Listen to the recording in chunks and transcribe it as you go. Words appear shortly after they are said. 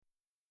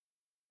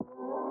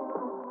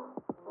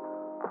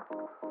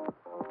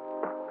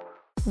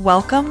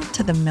Welcome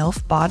to the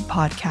MILF Bod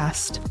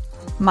Podcast.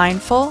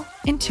 Mindful,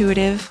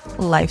 intuitive,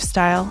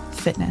 lifestyle,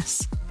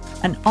 fitness.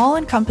 An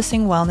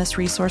all-encompassing wellness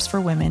resource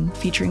for women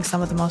featuring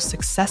some of the most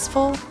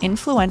successful,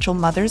 influential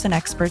mothers and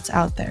experts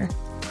out there.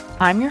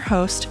 I'm your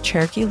host,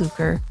 Cherokee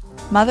Luker,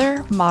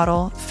 mother,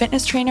 model,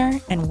 fitness trainer,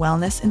 and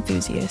wellness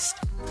enthusiast.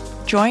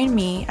 Join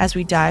me as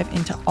we dive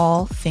into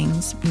all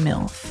things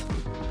MILF.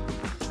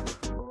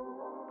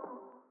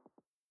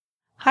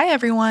 Hi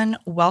everyone,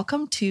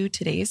 welcome to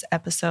today's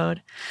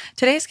episode.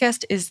 Today's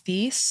guest is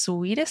the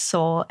sweetest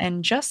soul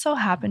and just so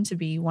happened to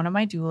be one of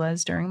my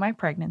doulas during my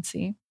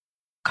pregnancy.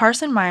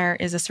 Carson Meyer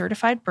is a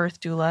certified birth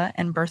doula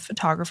and birth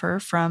photographer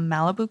from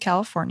Malibu,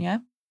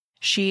 California.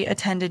 She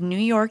attended New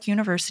York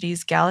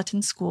University's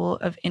Gallatin School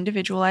of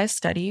Individualized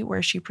Study,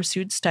 where she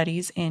pursued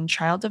studies in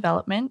child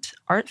development,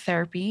 art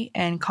therapy,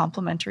 and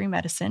complementary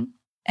medicine.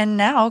 And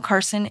now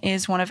Carson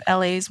is one of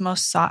LA's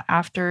most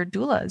sought-after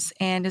doulas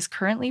and is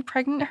currently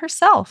pregnant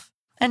herself,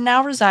 and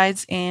now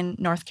resides in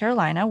North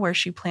Carolina, where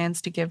she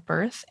plans to give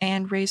birth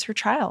and raise her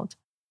child.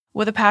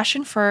 With a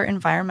passion for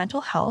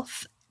environmental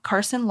health,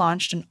 Carson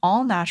launched an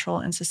all-natural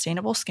and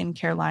sustainable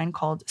skincare line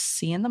called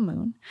Sea and the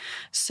Moon.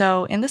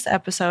 So in this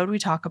episode, we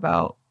talk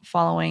about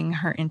following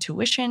her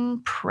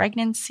intuition,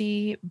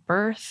 pregnancy,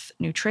 birth,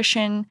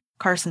 nutrition,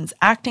 Carson's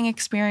acting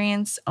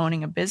experience,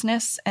 owning a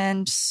business,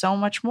 and so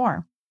much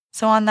more.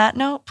 So on that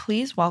note,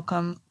 please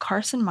welcome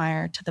Carson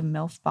Meyer to the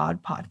MILF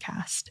Bod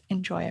Podcast.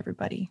 Enjoy,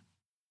 everybody.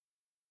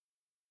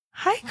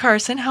 Hi,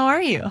 Carson. How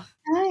are you?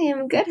 Hi,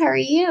 I'm good. How are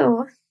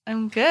you?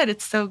 I'm good.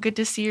 It's so good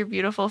to see your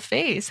beautiful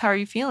face. How are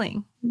you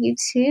feeling? You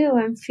too.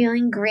 I'm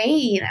feeling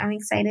great. I'm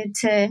excited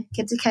to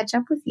get to catch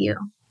up with you.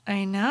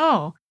 I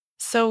know.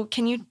 So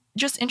can you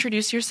just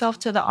introduce yourself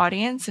to the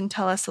audience and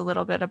tell us a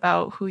little bit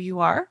about who you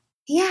are?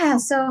 Yeah,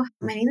 so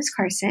my name is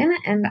Carson,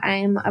 and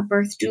I'm a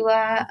birth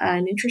doula,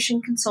 a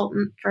nutrition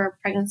consultant for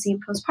pregnancy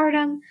and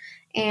postpartum,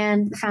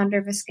 and the founder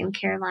of a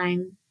skincare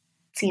line,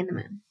 Sea and the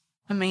Moon.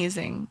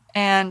 Amazing.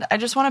 And I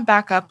just want to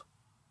back up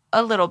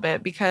a little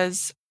bit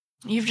because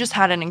you've just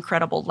had an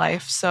incredible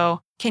life. So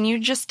can you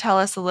just tell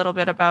us a little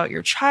bit about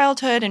your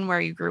childhood and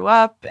where you grew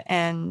up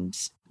and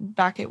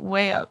back it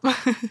way up?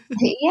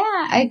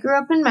 Yeah, I grew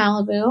up in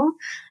Malibu,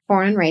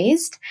 born and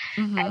raised.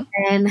 Mm-hmm.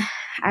 And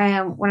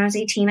then when I was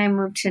 18, I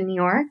moved to New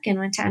York and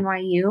went to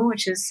NYU,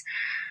 which is,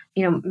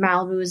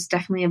 Malibu is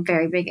definitely a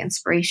very big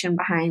inspiration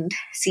behind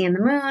Sea and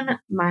the Moon.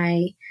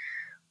 My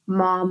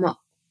mom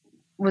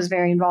was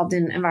very involved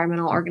in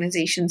environmental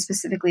organizations,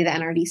 specifically the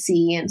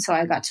NRDC. And so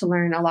I got to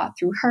learn a lot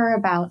through her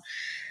about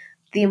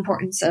the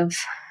importance of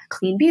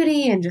clean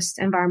beauty and just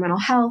environmental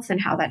health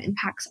and how that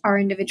impacts our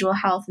individual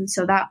health. And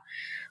so that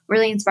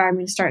really inspired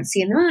me to start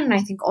Sea and the Moon. And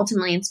I think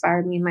ultimately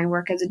inspired me in my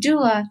work as a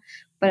doula.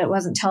 But it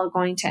wasn't until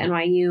going to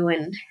NYU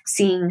and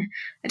seeing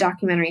a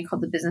documentary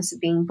called The Business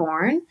of Being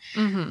Born,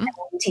 and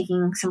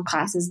taking some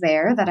classes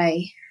there that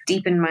I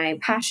deepened my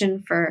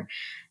passion for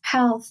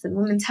health and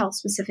women's health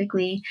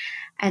specifically.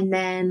 And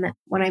then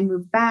when I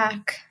moved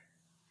back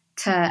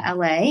to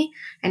LA,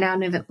 I now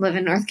live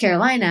in North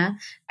Carolina,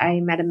 I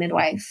met a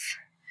midwife.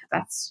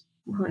 That's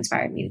who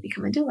inspired me to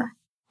become a doula.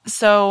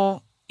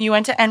 So you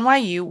went to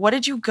NYU. What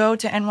did you go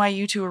to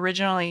NYU to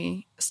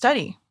originally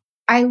study?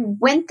 I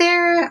went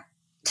there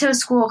to a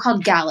school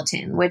called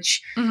Gallatin,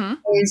 which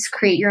is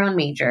create your own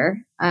major,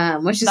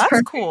 which is That's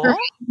perfect cool. for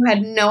me. I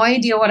had no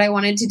idea what I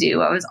wanted to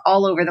do. I was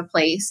all over the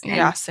place. And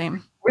yeah,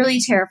 same. Really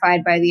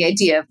terrified by the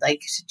idea of to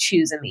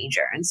choose a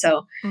major. And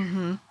so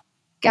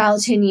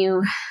Gallatin,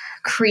 you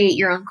create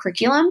your own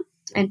curriculum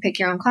and pick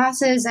your own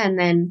classes and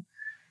then,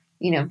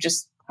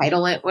 just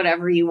title it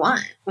whatever you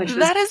want.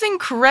 That is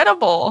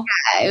incredible.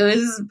 Yeah, it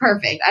was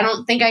perfect. I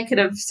don't think I could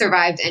have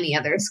survived any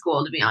other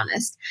school, to be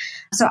honest.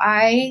 So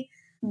I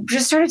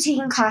just started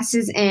taking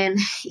classes in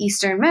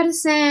Eastern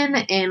medicine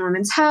and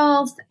women's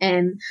health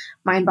and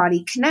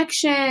mind-body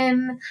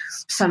connection,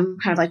 some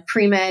kind of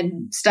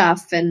pre-med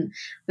stuff, and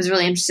was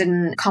really interested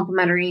in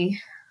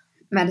complementary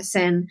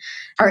medicine.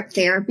 Art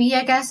therapy,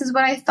 I guess, is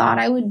what I thought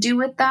I would do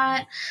with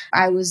that.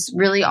 I was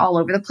really all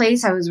over the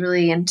place. I was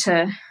really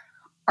into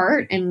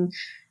art and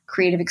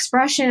creative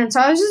expression. And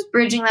so I was just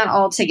bridging that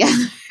all together.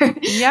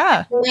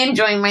 Yeah. Really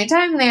enjoying my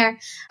time there.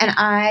 And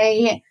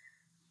I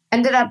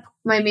ended up,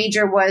 my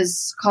major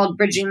was called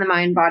Bridging the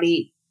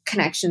Mind-Body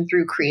Connection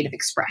through Creative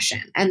Expression.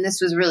 And this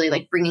was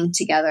really bringing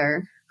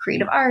together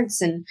creative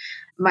arts and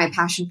my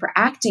passion for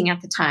acting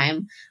at the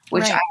time,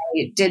 which Right.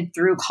 I did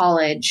through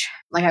college.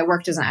 I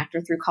worked as an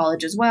actor through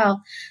college as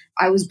well.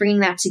 I was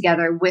bringing that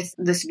together with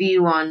this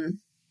view on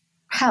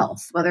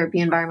health, whether it be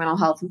environmental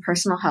health and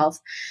personal health.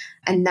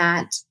 And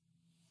that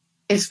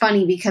is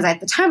funny because at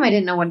the time I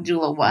didn't know what a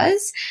doula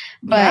was,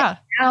 but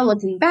now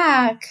looking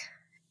back,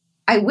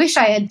 I wish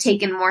I had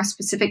taken more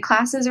specific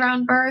classes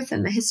around birth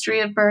and the history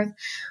of birth,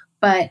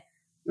 but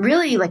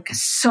really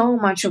so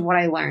much of what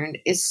I learned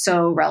is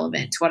so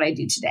relevant to what I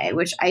do today,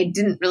 which I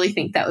didn't really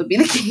think that would be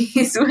the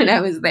case when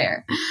I was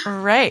there.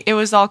 Right. It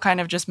was all kind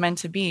of just meant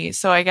to be.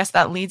 So I guess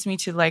that leads me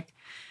to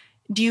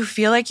do you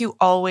feel like you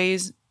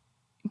always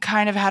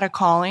kind of had a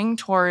calling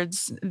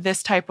towards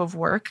this type of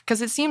work?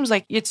 Because it seems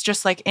like it's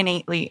just like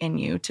innately in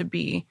you to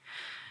be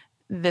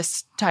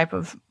this type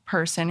of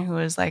person who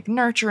is like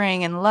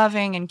nurturing and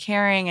loving and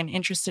caring and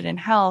interested in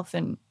health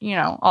and, you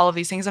know, all of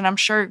these things. And I'm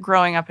sure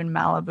growing up in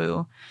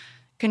Malibu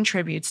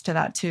contributes to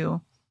that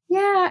too.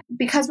 Yeah,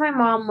 because my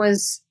mom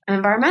was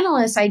an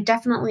environmentalist, I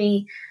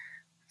definitely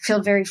feel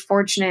very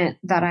fortunate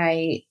that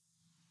I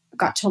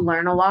got to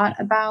learn a lot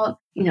about,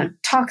 you know,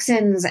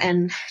 toxins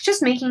and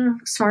just making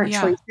smart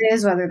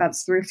choices, whether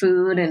that's through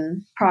food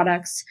and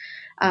products,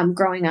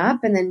 growing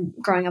up, and then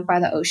growing up by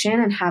the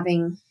ocean and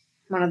having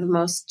one of the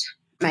most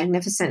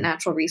magnificent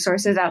natural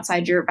resources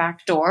outside your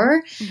back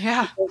door.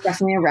 Yeah. There's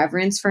definitely a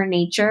reverence for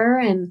nature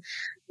and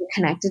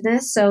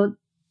connectedness. So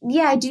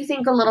yeah, I do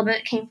think a little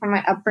bit came from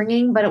my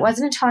upbringing, but it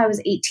wasn't until I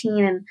was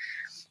 18 and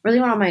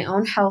really went on my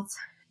own health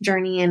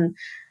journey and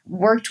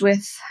worked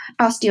with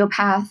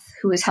osteopath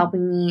who was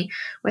helping me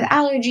with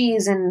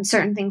allergies and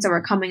certain things that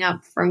were coming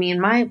up for me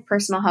in my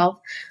personal health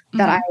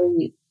that I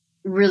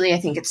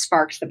think it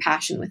sparked the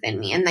passion within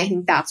me. And I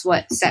think that's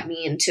what set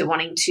me into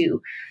wanting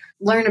to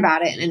learn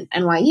about it in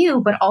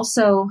NYU, but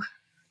also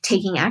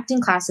taking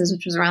acting classes,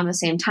 which was around the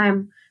same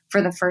time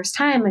for the first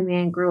time. I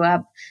mean, I grew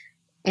up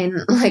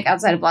in like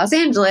outside of Los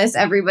Angeles,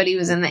 everybody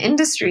was in the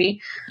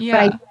industry, but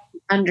I didn't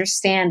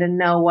understand and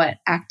know what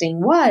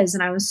acting was.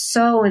 And I was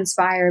so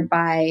inspired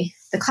by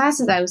the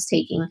classes I was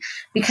taking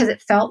because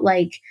it felt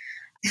like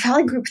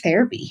group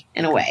therapy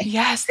in a way.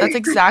 Yes, that's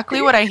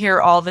exactly what I hear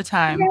all the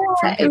time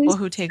from people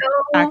who take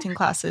acting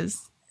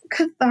classes.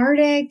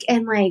 Cathartic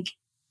and like,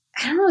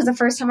 I don't know, it was the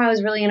first time I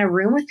was really in a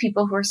room with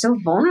people who are so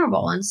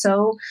vulnerable and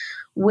so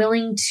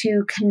willing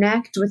to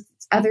connect with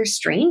other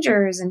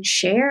strangers and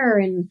share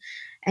and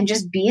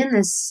just be in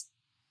this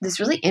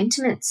really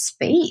intimate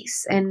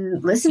space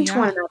and listen to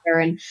one another.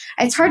 And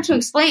it's hard to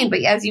explain,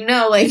 but as you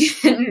know, like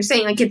you're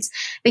saying, like I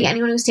think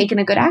anyone who's taken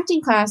a good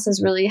acting class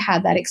has really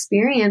had that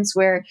experience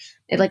where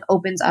it like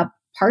opens up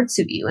parts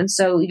of you. And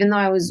so even though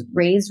I was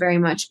raised very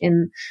much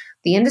in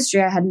the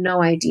industry, I had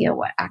no idea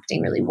what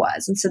acting really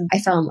was. And so I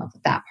fell in love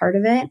with that part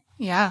of it.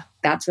 Yeah.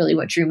 That's really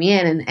what drew me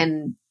in.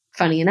 And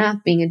funny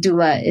enough, being a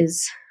doula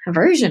is a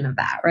version of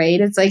that,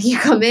 right? It's like you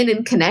come in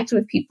and connect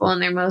with people in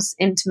their most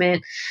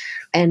intimate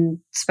and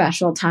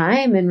special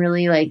time and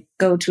really like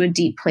go to a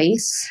deep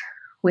place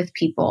with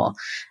people.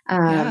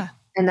 And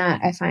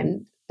that I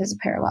find is a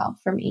parallel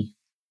for me.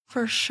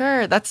 For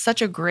sure. That's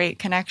such a great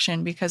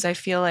connection because I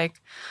feel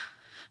like,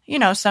 you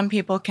know, some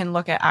people can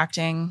look at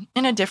acting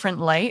in a different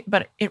light,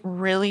 but it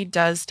really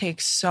does take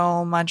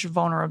so much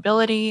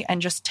vulnerability and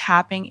just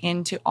tapping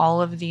into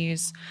all of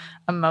these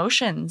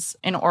emotions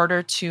in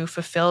order to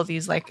fulfill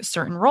these like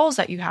certain roles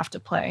that you have to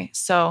play.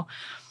 So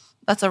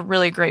that's a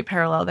really great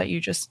parallel that you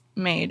just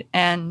made.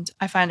 And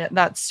I find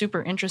that's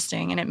super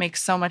interesting. And it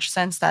makes so much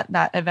sense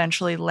that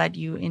eventually led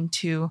you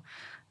into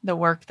the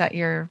work that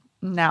you're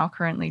now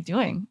currently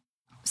doing.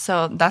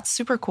 So that's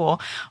super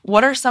cool.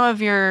 What are some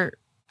of your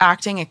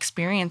acting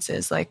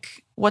experiences?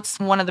 Like, what's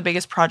one of the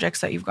biggest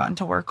projects that you've gotten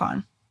to work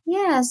on?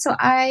 Yeah, so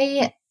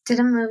I did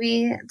a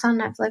movie, it's on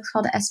Netflix,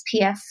 called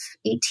SPF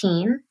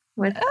 18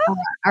 with an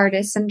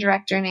artist and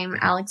director named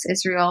Alex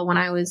Israel when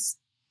I was,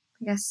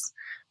 I guess,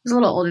 I was a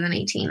little older than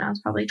 18. I was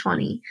probably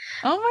 20.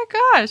 Oh my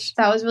gosh.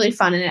 That was really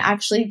fun. And it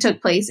actually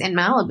took place in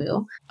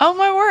Malibu. Oh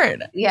my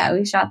word. Yeah,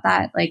 we shot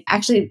that. Like,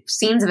 actually,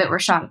 scenes of it were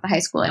shot at the high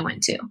school I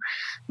went to.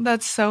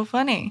 That's so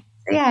funny.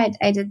 Yeah,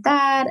 I did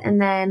that.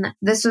 And then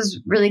this was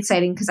really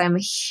exciting because I'm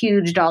a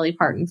huge Dolly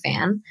Parton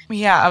fan.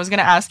 Yeah, I was going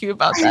to ask you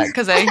about that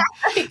because I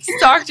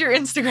stalked your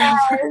Instagram.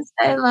 Yes,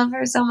 I love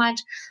her so much.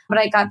 But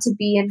I got to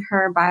be in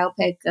her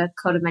biopic, A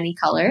Coat of Many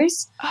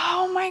Colors.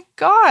 Oh my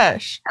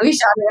gosh. We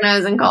shot it when I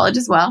was in college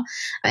as well.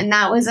 And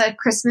that was a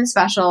Christmas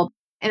special.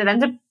 And it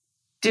ended up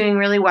doing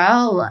really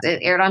well. It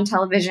aired on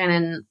television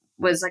and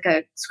was like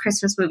a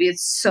Christmas movie.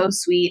 It's so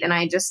sweet. And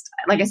I just,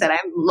 like I said, I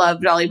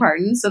love Dolly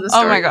Parton. So the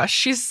story, oh my gosh,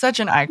 she's such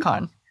an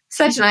icon.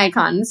 Such an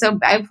icon. So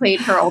I played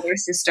her older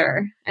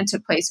sister and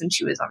took place when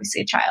she was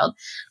obviously a child.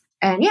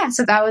 And yeah,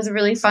 so that was a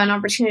really fun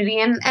opportunity.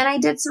 And I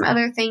did some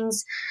other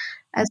things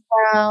as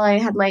well. I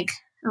had like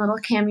a little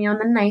cameo in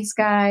The Nice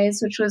Guys,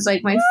 which was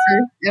like my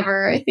first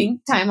ever, I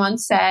think, time on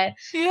set.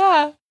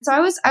 Yeah. So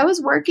I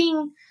was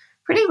working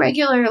pretty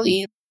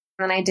regularly.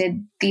 And I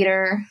did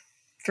theater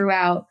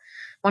throughout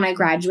when I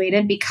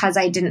graduated because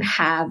I didn't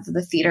have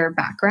the theater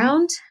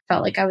background.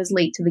 Felt like I was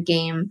late to the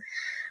game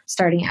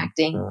starting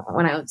acting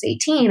when I was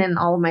 18 and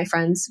all of my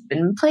friends had been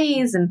in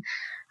plays. And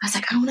I was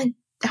like, I want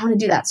to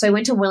do that. So I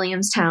went to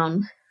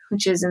Williamstown,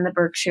 which is in the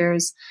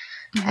Berkshires,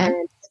 and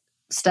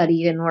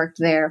studied and worked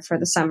there for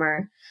the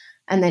summer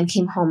and then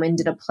came home and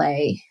did a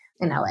play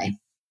in LA.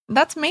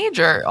 That's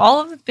major.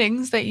 All of the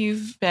things that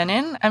you've been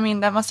in. I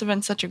mean, that must have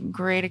been such a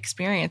great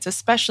experience,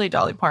 especially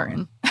Dolly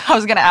Parton. I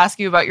was going to ask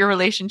you about your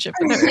relationship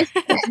with her.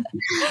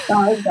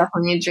 That was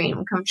definitely a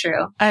dream come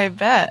true. I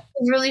bet.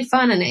 It was really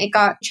fun and it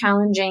got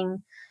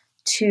challenging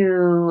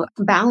to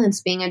balance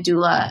being a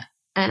doula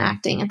and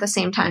acting at the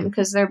same time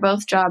because they're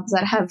both jobs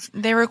that have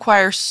They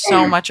require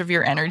so much of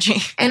your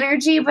energy.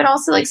 Energy, but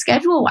also like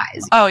schedule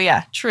wise. Oh,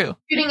 yeah, true.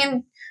 Shooting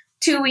in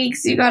 2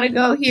 weeks, you got to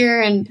go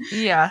here, and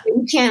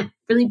you can't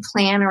really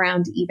plan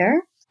around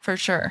either. For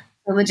sure.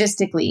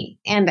 Logistically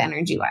and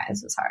energy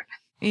wise, it's hard.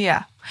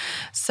 Yeah.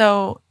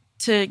 So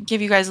to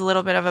give you guys a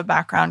little bit of a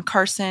background,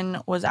 Carson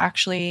was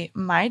actually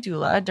my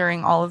doula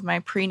during all of my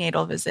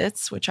prenatal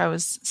visits, which I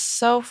was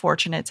so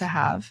fortunate to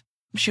have.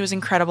 She was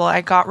incredible.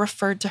 I got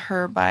referred to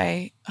her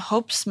by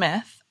Hope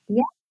Smith.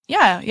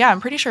 Yeah.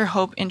 I'm pretty sure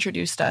Hope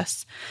introduced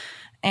us.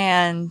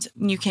 And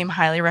you came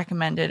highly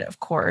recommended, of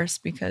course,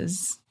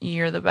 because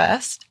you're the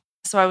best.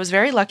 So I was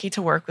very lucky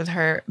to work with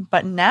her.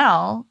 But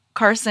now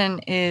Carson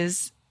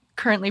is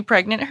currently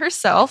pregnant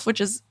herself,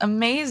 which is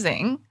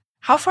amazing.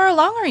 How far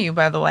along are you,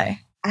 by the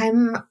way?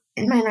 I'm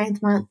in my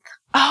 9th month.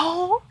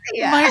 Oh,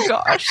 my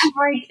gosh. I'm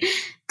like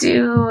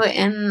due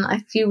in a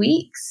few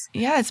weeks.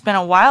 Yeah, it's been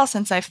a while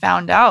since I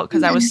found out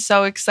because I was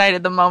so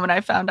excited the moment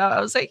I found out. I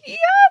was like,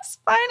 yes,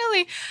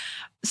 finally.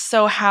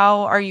 So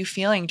how are you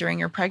feeling during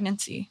your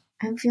pregnancy?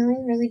 I'm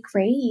feeling really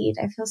great.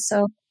 I feel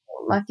so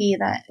lucky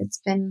that it's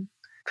been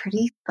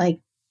pretty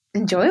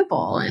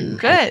enjoyable and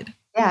good.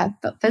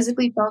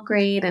 Physically felt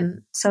great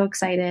and so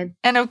excited.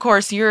 And of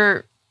course,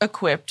 you're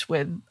equipped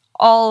with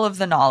all of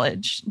the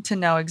knowledge to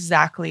know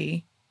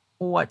exactly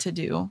what to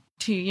do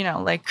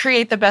to,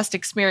 create the best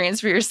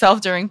experience for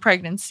yourself during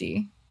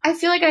pregnancy. I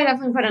feel like I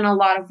definitely put in a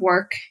lot of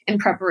work in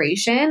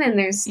preparation, and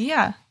there's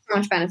so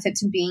much benefit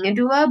to being a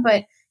doula,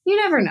 but you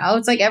never know.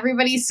 It's like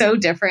everybody's so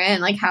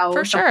different, like how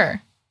for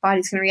sure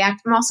body's going to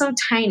react. I'm also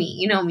tiny.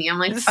 You know me. I'm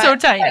like so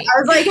tiny. I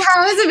was like,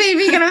 how is a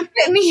baby going to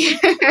fit in here?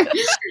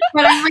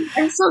 But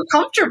I'm so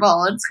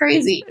comfortable. It's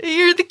crazy.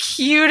 You're the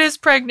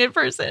cutest pregnant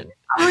person.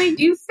 I'm like,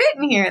 you fit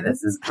in here.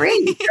 This is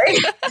great.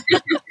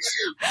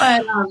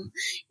 But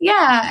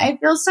I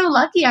feel so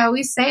lucky. I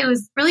always say it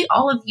was really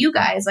all of you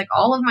guys, like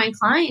all of my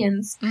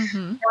clients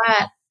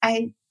that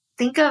I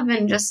think of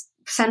and just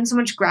send so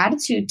much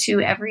gratitude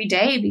to every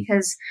day,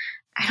 because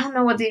I don't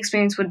know what the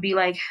experience would be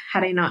like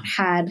had I not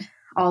had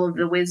all of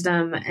the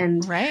wisdom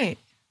and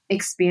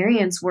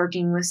experience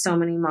working with so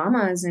many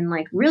mamas. And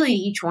really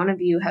each one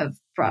of you have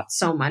brought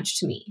so much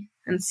to me.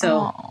 And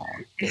so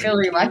I feel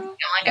really lucky.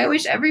 I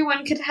wish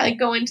everyone could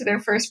go into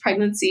their first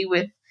pregnancy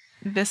with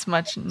this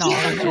much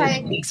knowledge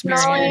and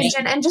experience.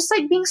 And just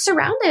being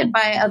surrounded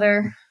by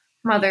other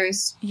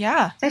mothers.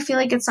 Yeah. I feel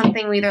like it's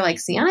something we either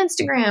see on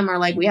Instagram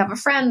or we have a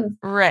friend.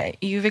 Right.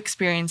 You've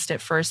experienced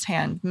it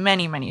firsthand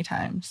many, many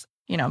times,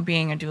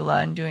 being a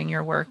doula and doing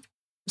your work.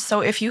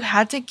 So if you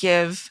had to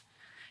give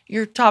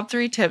your top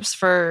 3 tips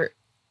for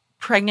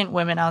pregnant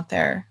women out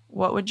there,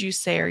 what would you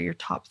say are your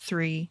top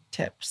 3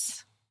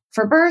 tips?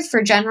 For birth,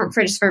 for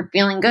just for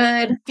feeling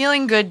good?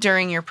 Feeling good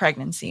during your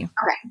pregnancy.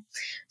 Okay.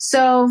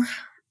 So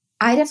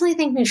I definitely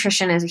think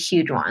nutrition is a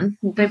huge one.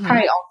 They'd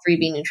probably all 3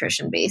 be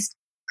nutrition based.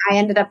 I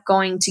ended up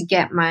going to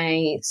get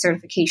my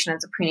certification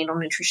as a prenatal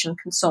nutrition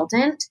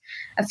consultant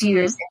a few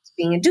years into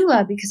being a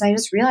doula, because I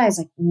just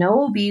realized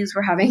no OBs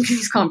were having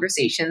these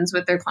conversations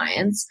with their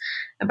clients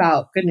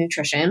about good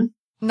nutrition.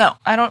 No,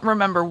 I don't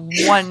remember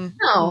one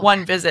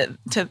visit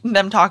to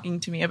them talking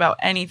to me about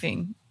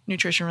anything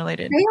nutrition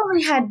related. They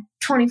only had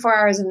 24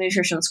 hours of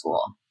nutrition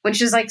school,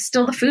 which is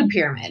still the food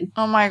pyramid.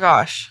 Oh my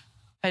gosh.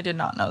 I did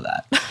not know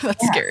that.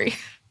 That's scary.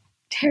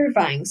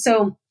 Terrifying.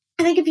 So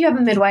I think if you have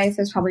a midwife,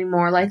 there's probably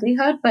more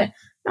likelihood, but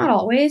not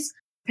always,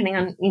 depending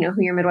on,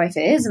 who your midwife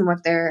is and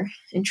what their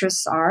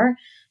interests are.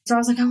 So I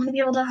was I want to be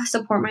able to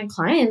support my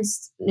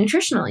clients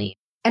nutritionally.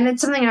 And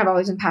it's something I've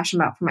always been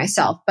passionate about for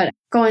myself, but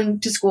going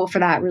to school for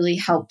that really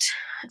helped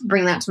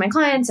bring that to my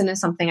clients, and is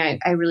something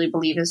I really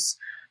believe is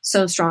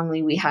so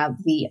strongly we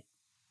have the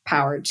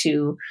power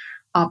to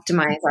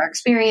optimize our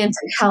experience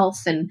and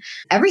health and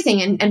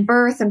everything, and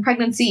birth and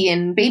pregnancy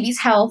and baby's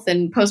health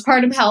and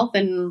postpartum health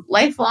and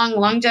lifelong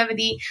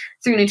longevity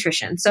through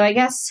nutrition. So I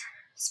guess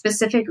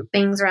specific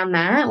things around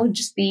that would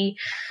just be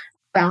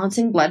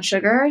balancing blood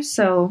sugar.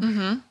 So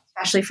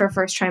especially for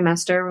first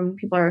trimester, when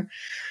people are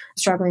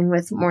struggling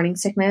with morning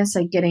sickness,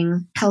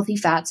 getting healthy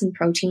fats and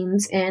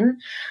proteins in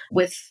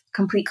with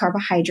complete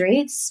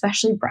carbohydrates,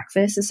 especially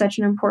breakfast is such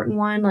an important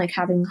one,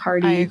 having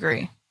hearty, I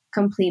agree,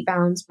 complete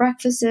balanced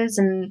breakfasts.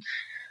 And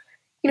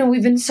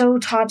we've been so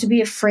taught to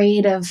be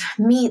afraid of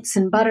meats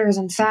and butters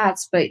and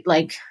fats, but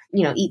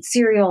eat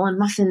cereal and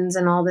muffins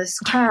and all this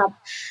crap.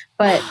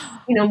 But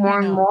more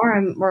and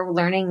more we're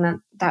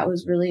learning that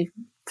was really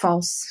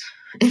false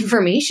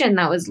information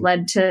that was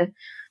led to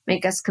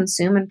make us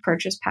consume and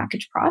purchase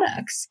packaged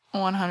products.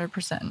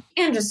 100%.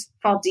 And just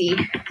faulty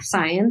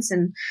science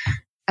and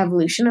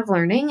evolution of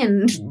learning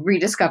and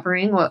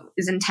rediscovering what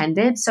is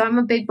intended. So I'm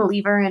a big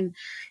believer in,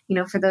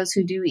 for those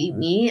who do eat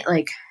meat,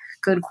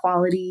 good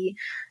quality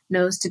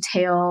nose to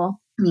tail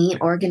meat,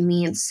 organ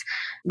meats,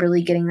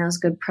 really getting those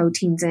good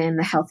proteins in,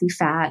 the healthy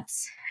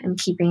fats, and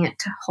keeping it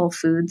to whole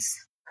foods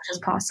as much as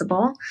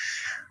possible.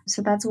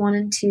 So that's 1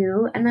 and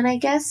 2. And then I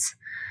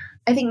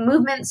think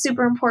movement's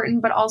super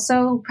important, but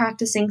also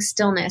practicing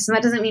stillness. And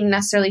that doesn't mean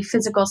necessarily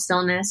physical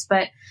stillness,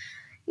 but,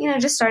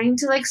 just starting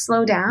to like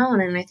slow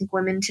down. And I think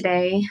women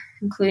today,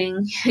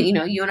 including,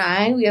 you and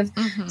I, we have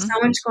so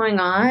much going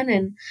on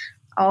and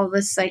all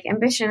this like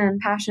ambition and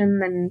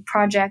passion and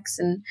projects.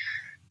 And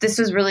this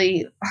was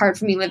really hard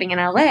for me living in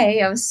LA.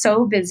 I was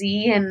so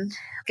busy and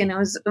it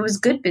was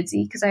good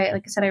busy because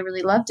like I said, I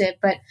really loved it.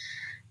 But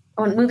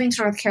when moving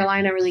to North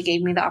Carolina really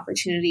gave me the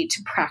opportunity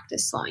to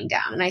practice slowing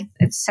down. And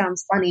it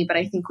sounds funny, but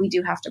I think we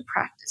do have to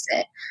practice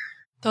it.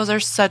 Those are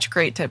such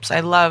great tips.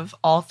 I love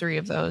all three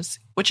of those,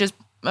 which is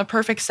a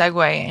perfect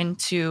segue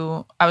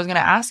into, I was going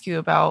to ask you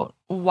about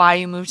why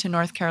you moved to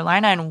North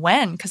Carolina and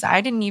when, because I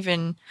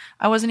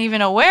wasn't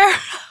even aware.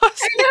 I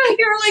know,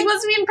 you were like,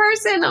 let's be in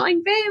person. I'm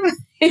like, babe,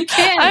 I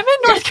can't. I'm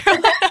in North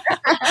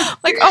Carolina.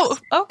 Like, oh,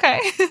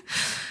 okay.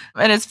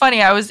 And it's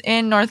funny, I was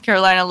in North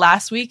Carolina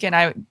last week and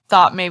I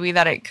thought maybe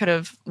that it could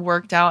have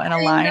worked out and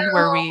aligned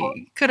where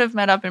we could have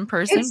met up in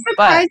person. It's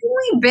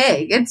surprisingly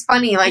big. It's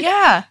funny. Like,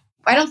 yeah.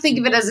 I don't think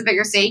of it as a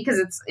bigger state because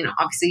it's,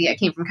 obviously I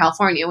came from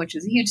California, which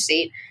is a huge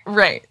state.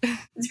 Right.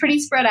 It's pretty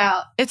spread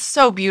out. It's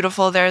so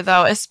beautiful there,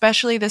 though,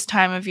 especially this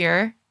time of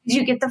year. Did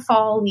you get the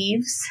fall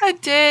leaves? I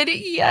did,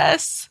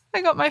 yes.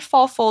 I got my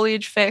fall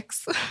foliage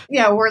fix.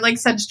 Yeah, we're like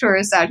such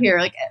tourists out here.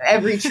 Like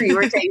every tree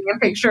we're taking a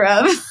picture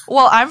of.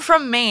 Well, I'm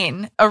from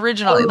Maine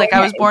originally. Like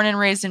I was born and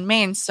raised in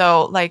Maine.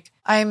 So like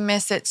I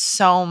miss it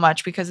so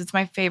much because it's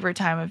my favorite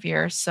time of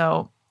year.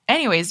 So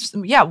anyways,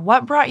 yeah,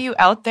 what brought you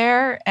out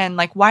there and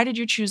like why did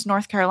you choose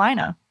North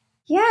Carolina?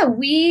 Yeah,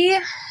 we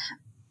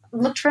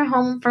looked for a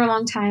home for a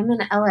long time in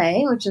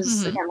LA, which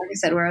is, again, like I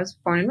said, where I was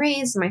born and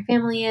raised and my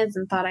family is,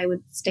 and thought I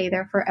would stay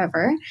there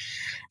forever.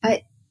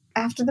 But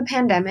after the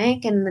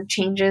pandemic and the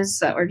changes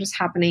that were just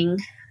happening,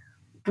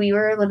 we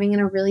were living in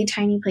a really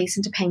tiny place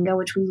in Topanga,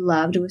 which we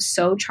loved. It was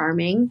so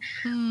charming.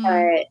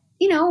 But,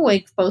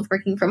 like both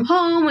working from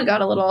home, we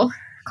got a little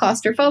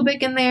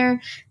claustrophobic in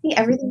there. I think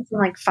everything from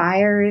like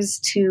fires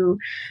to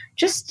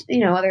just,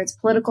 whether it's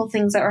political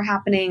things that were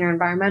happening or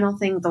environmental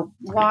things, the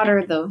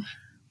water, the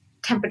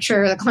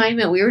temperature, the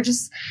climate, we were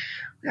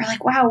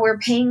like, wow, we're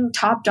paying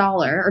top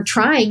dollar or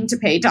trying to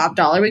pay top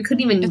dollar. We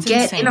couldn't even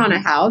get in on a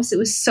house. It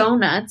was so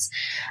nuts.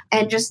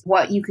 And just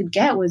what you could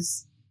get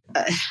was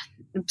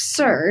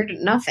absurd,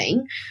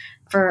 nothing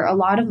for a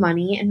lot of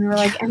money. And we were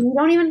like, and we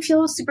don't even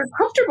feel super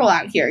comfortable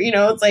out here.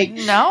 It's like,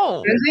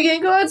 no, we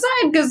can't go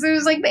outside because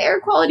there's like the air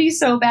quality is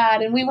so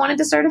bad. And we wanted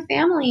to start a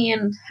family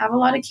and have a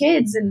lot of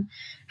kids and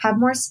have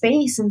more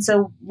space. And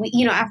so we,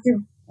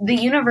 after the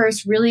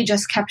universe really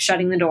just kept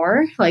shutting the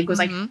door, like was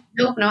like,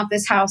 nope, not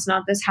this house,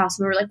 not this house.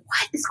 And we were like,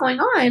 what is going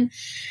on?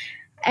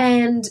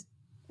 And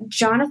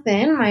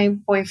Jonathan, my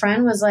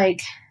boyfriend, was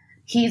like,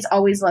 he's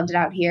always loved it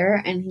out here.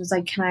 And he was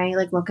like, can I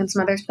like look in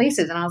some other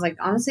places? And I was like,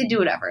 honestly, do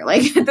whatever.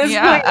 Like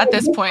at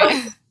this point,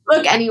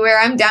 look anywhere.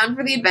 I'm down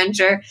for the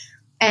adventure.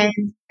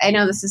 And I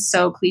know this is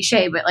so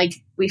cliche, but like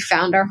we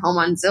found our home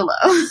on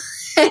Zillow.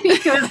 And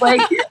he was like,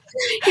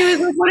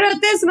 what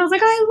about this? And I was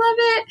like, I love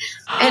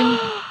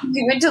it. And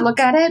we went to look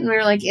at it and we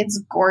were like,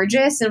 it's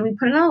gorgeous. And we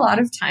put in a lot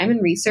of time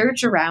and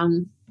research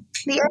around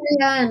the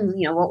area and,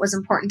 what was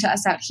important to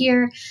us out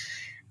here.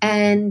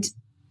 And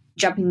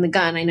jumping the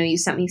gun, I know you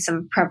sent me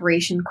some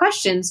preparation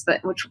questions,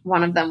 but which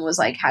one of them was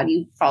like, how do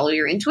you follow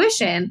your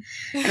intuition?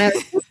 And I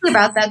was thinking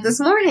about that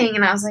this morning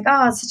and I was like,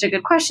 oh, it's such a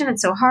good question.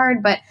 It's so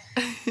hard. But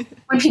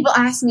when people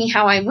ask me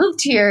how I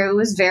moved here, it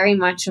was very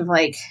much of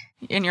like,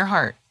 in your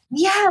heart.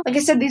 Yeah. Like I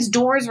said, these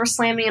doors were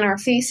slamming in our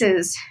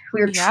faces.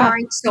 We were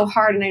trying so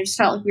hard and I just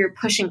felt like we were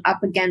pushing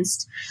up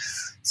against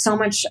so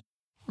much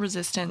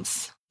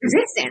resistance.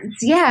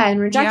 Yeah. And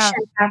rejection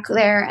back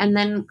there. And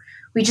then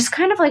we just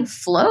kind of like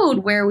flowed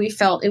where we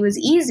felt it was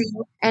easy.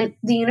 And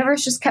the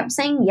universe just kept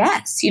saying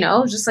yes,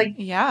 just like,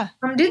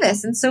 come do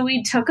this. And so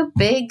we took a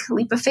big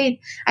leap of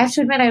faith. I have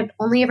to admit, I've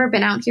only ever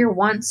been out here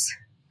once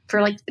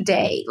for like a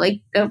day,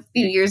 like a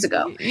few years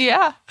ago.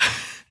 Yeah.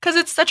 Because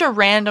it's such a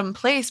random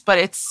place, but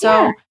it's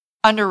so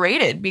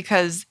underrated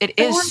because it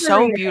is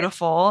so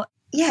beautiful.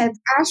 Yeah,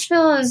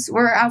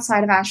 we're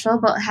outside of Asheville,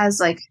 but it has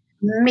like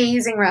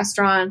amazing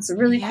restaurants, a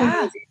really cool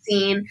music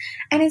scene.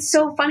 And it's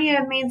so funny.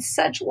 I've made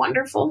such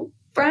wonderful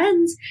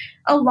friends,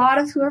 a lot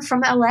of who are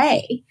from LA.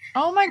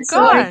 Oh my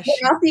so gosh.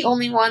 We're not the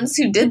only ones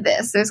who did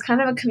this. There's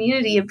kind of a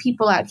community of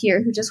people out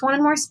here who just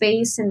wanted more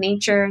space and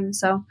nature. And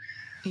so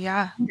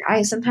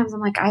sometimes I'm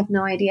like, I have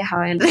no idea how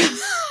I ended up.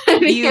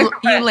 You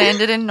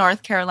landed in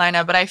North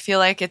Carolina, but I feel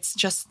like it's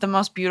just the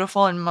most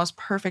beautiful and most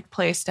perfect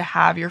place to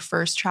have your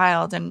first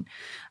child. And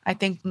I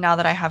think now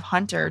that I have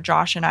Hunter,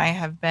 Josh and I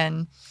have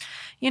been,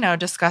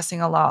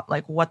 discussing a lot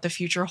like what the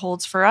future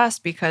holds for us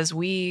because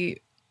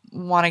we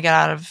want to get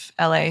out of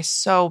LA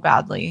so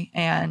badly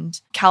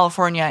and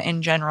California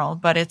in general.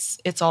 But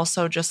it's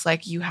also just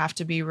like you have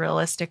to be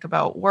realistic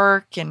about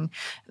work and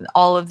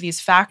all of these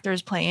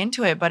factors play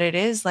into it. But it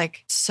is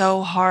like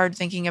so hard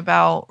thinking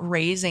about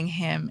raising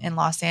him in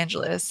Los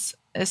Angeles,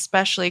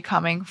 especially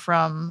coming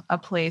from a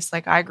place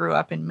like I grew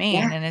up in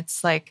Maine. And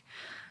it's like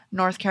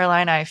North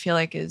Carolina, I feel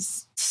like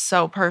is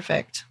so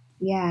perfect.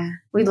 Yeah,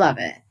 we love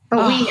it. But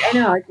I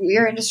know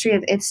your industry,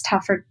 it's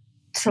tougher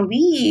to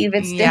leave.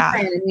 It's Yeah.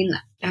 different. I mean,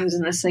 I was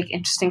in this like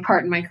interesting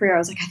part in my career. I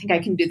was like, I think I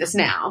can do this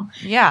now.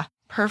 Yeah.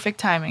 Perfect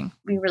timing.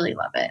 We really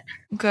love it.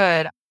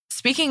 Good.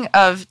 Speaking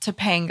of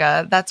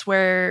Topanga, that's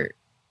where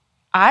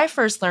I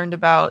first learned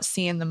about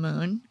seeing the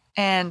moon.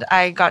 And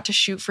I got to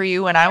shoot for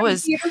you when I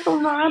was beautiful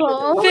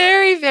model.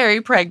 very, very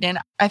pregnant.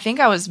 I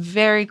think I was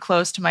very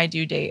close to my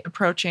due date,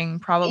 approaching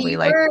probably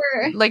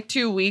like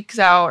 2 weeks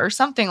out or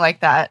something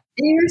like that.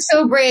 You were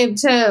so brave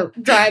to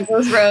drive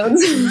those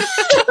roads.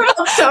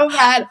 So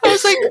bad. I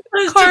was like,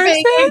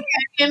 Carson,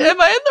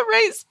 am I in the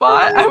right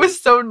spot? I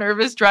was so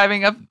nervous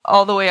driving up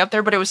all the way up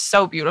there, but it was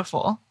so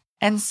beautiful.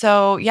 And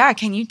so, yeah,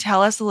 can you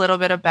tell us a little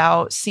bit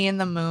about seeing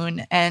the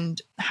moon and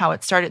how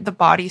it started? The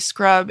body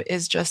scrub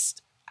is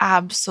just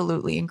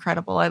absolutely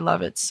incredible. I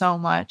love it so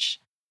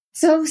much.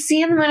 So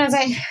seeing the moon, as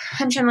I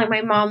mentioned, like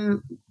my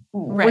mom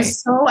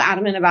was so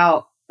adamant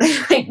about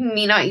like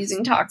me not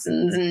using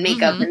toxins and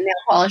makeup and nail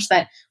polish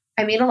that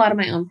I made a lot of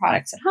my own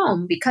products at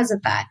home because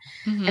of that.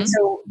 And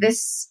so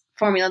this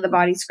formula, the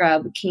body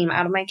scrub, came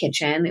out of my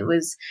kitchen. It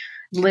was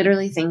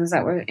literally things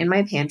that were in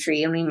my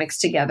pantry, and we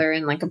mixed together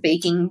in like a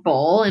baking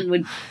bowl and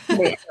would put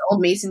it in old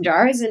mason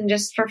jars, and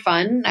just for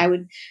fun I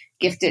would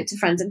gift it to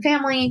friends and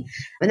family.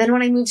 And then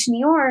when I moved to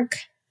New York,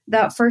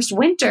 that first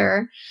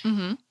winter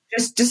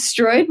just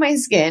destroyed my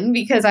skin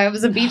because I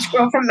was a beach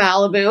girl from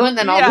Malibu, and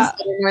then all of a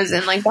sudden was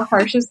in like the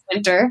harshest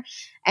winter,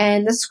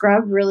 and the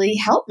scrub really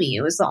helped me.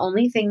 It was the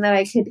only thing that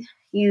I could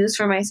use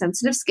for my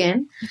sensitive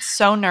skin. It's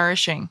so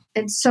nourishing.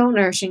 It's so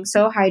nourishing,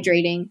 so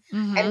hydrating.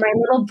 And my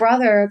little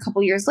brother, a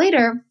couple years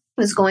later,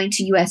 was going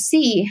to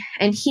USC,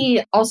 and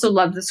he also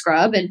loved the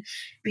scrub, and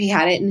he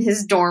had it in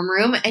his dorm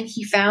room, and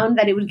he found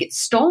that it would get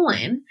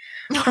stolen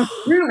from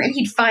the room, and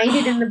he'd find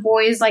it in the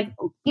boys'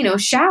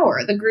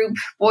 shower, the group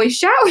boys'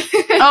 shower.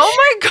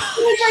 Oh my God.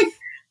 He like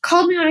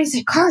called me on, and he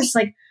said, Cars,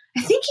 like,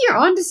 I think you're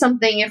onto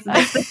something if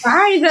the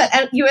guys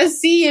at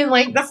USC and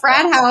like the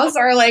frat house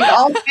are like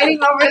all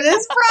fighting over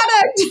this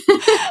product.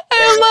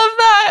 I love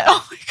that.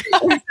 Oh my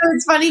God. So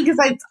it's funny because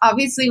it's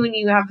obviously when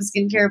you have a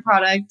skincare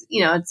product,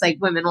 it's like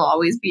women will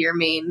always be your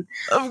main,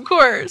 of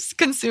course,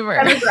 consumer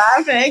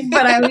demographic.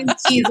 But I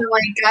always tease them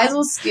like guys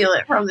will steal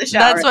it from the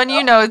shower. That's when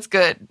you know it's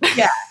good.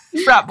 Yeah,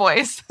 frat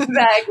boys.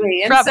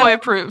 Exactly. Frat boy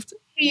approved.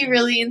 He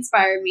really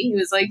inspired me. He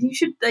was like, you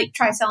should like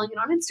try selling it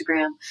on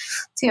Instagram,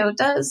 see how it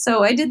does.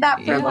 So I did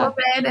that for a little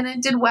bit, and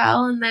it did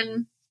well. And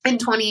then in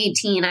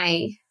 2018,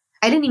 I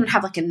didn't even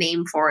have like a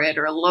name for it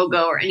or a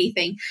logo or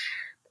anything.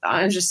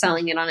 I was just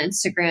selling it on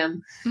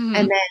Instagram.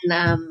 And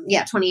then,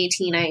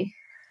 2018, I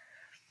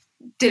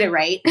did it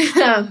right.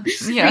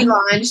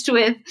 Relaunched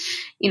with,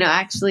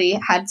 actually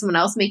had someone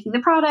else making the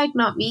product,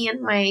 not me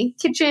in my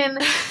kitchen.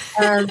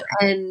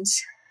 And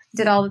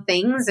did all the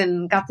things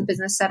and got the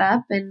business set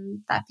up,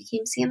 and that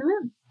became Seeing the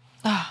Moon.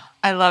 Oh,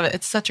 I love it.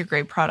 It's such a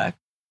great product.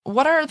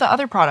 What are the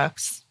other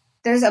products?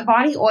 There's a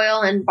body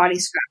oil and body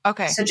scrub.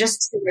 Okay. So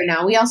just right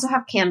now, we also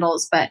have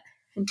candles, but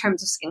in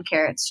terms of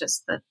skincare, it's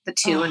just the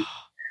two. And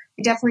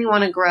we definitely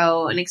want to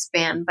grow and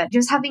expand, but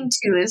just having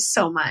two is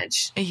so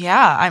much.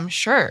 Yeah, I'm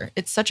sure.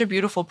 It's such a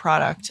beautiful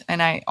product.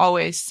 And I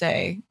always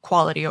say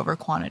quality over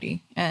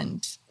quantity.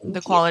 And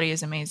the quality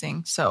is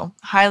amazing. So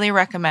highly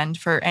recommend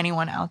for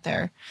anyone out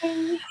there.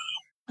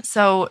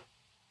 So,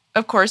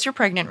 of course, you're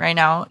pregnant right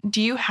now.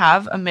 Do you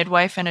have a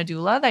midwife and a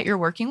doula that you're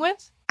working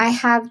with? I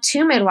have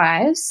 2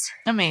 midwives.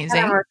 Amazing.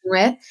 That I'm working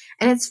with.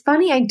 And it's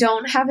funny, I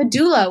don't have a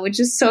doula,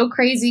 which is so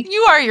crazy.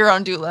 You are your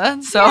own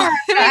doula, so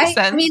it makes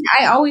sense. I mean,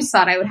 I always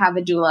thought I would have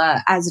a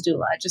doula as a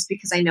doula just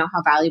because I know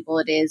how valuable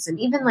it is. And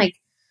even like,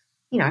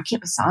 I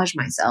can't massage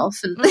myself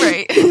and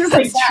things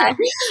like that.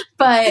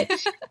 But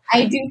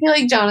I do feel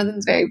like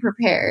Jonathan's very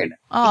prepared.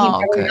 Oh,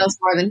 he probably knows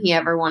more than he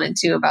ever wanted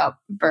to about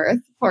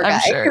birth. Poor guy.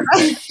 Sure.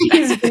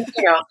 He's been,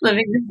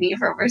 living with me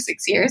for over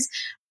 6 years.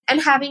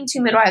 And having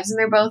 2 midwives, and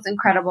they're both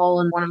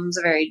incredible. And one of them's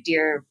a very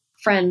dear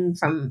friend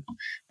from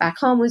back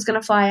home who's going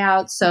to fly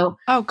out. So,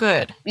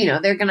 good.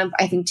 They're going to,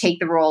 I think, take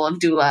the role of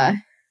doula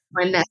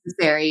when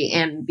necessary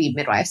and be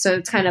midwife. So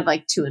it's kind of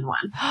like 2 in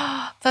 1.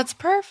 That's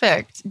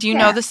perfect. Do you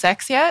know the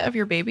sex yet of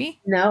your baby?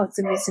 No, it's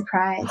going to be a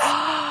surprise.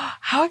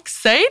 How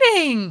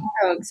exciting.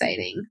 So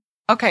exciting.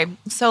 Okay,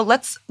 so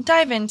let's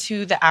dive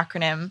into the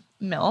acronym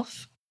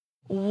MILF.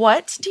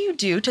 What do you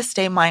do to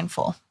stay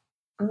mindful?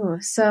 Oh,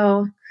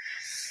 so,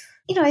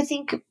 I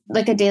think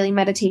like a daily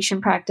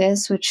meditation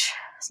practice, which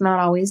is not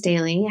always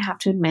daily, I have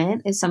to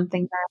admit, is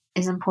something that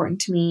is important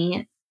to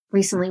me.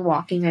 Recently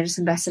walking, I just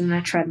invested in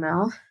a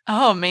treadmill.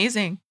 Oh,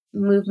 amazing.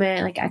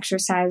 Movement, like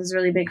exercise is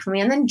really big for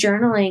me. And then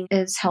journaling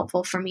is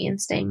helpful for me in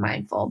staying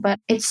mindful. But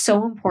it's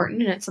so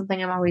important, and it's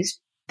something I'm always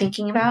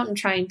thinking about and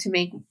trying to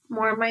make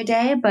more of my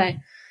day. But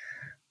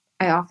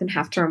I often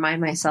have to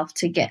remind myself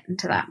to get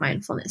into that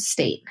mindfulness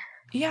state.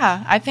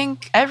 Yeah, I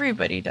think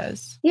everybody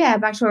does. Yeah,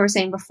 back to what we were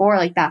saying before,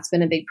 like that's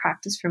been a big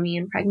practice for me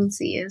in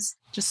pregnancy is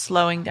just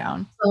slowing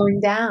down. Slowing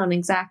down,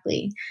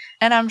 exactly.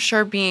 And I'm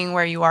sure being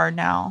where you are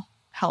now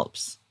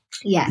helps.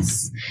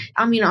 Yes.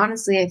 I mean,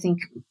 honestly, I think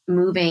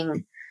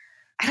moving,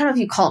 I don't know if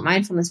you call it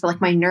mindfulness, but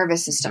like my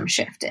nervous system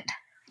shifted,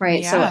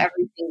 right? Yeah. So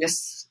everything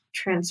just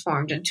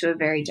transformed into a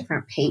very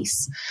different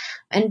pace.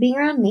 And being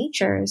around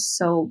nature is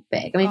so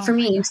big. I mean, Oh for my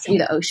me, it used to gosh. be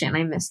the ocean.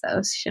 I miss the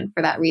ocean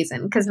for that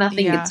reason, because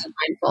nothing Yeah. gets so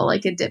mindful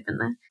like a dip in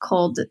the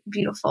cold,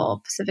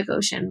 beautiful Pacific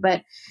Ocean.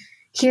 But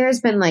here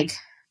has been like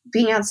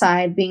being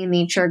outside, being in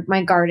nature.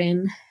 My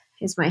garden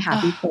is my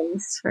happy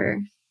place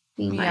for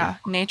being Yeah,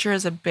 mindful. nature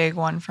is a big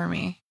one for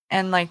me.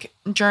 And like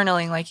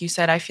journaling, like you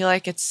said, I feel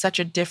like it's such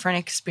a different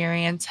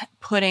experience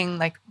putting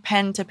like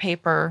pen to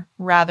paper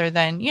rather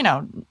than,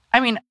 I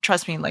mean,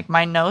 trust me, like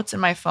my notes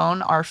and my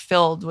phone are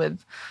filled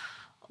with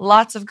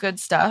lots of good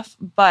stuff,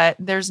 but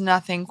there's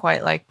nothing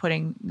quite like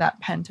putting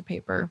that pen to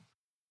paper.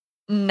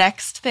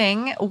 Next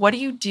thing, what do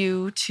you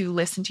do to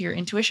listen to your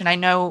intuition? I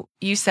know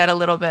you said a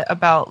little bit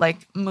about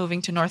like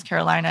moving to North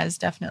Carolina is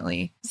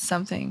definitely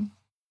something.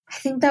 I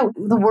think that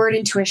the word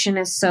intuition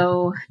is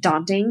so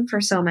daunting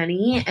for so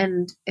many,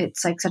 and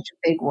it's like such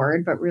a big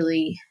word, but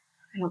really,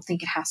 I don't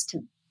think it has to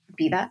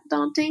be that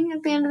daunting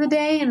at the end of the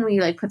day. And we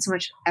like put so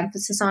much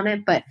emphasis on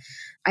it, but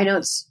I know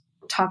it's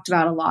talked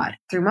about a lot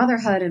through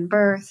motherhood and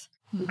birth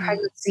and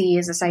pregnancy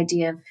is this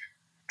idea of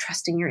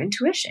trusting your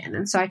intuition.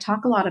 And so I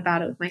talk a lot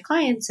about it with my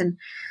clients, and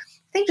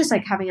I think just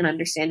like having an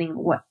understanding of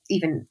what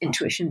even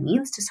intuition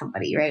means to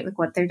somebody, right? Like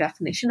what their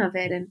definition of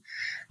it. And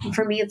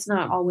for me, it's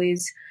not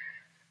always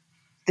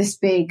this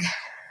big,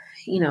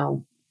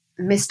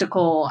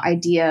 mystical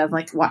idea of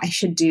like what I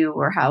should do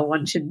or how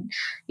one should,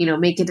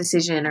 make a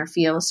decision or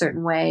feel a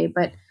certain way.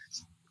 But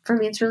for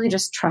me, it's really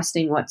just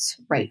trusting what's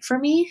right for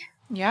me.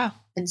 Yeah.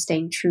 And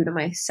staying true to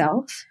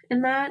myself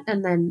in that.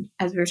 And then,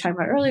 as we were talking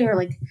about earlier,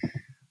 like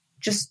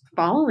just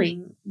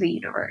following the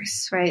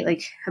universe, right?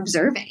 Like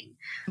observing.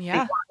 Yeah.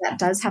 Like, that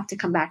does have to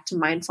come back to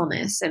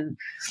mindfulness and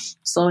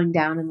slowing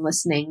down and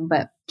listening,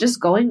 but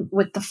just going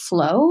with the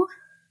flow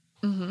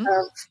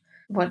of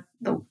what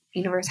the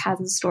universe has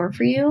in store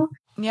for you.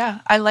 Yeah,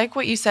 I like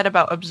what you said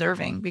about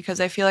observing, because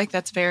I feel like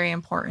that's very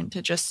important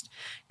to just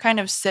kind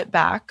of sit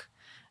back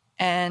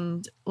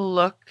and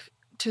look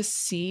to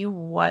see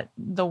what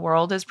the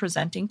world is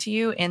presenting to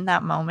you in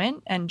that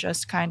moment, and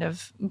just kind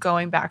of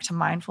going back to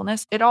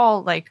mindfulness. It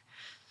all like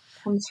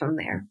comes from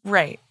there.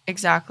 Right,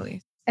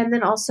 exactly. And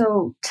then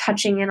also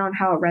touching in on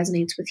how it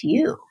resonates with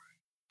you.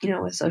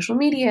 With social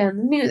media and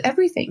the news,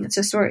 everything. It's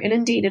just sort of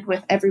inundated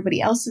with everybody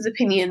else's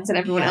opinions and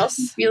everyone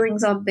else's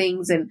feelings on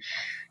things. And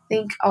I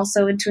think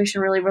also intuition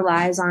really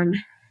relies on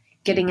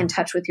getting in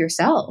touch with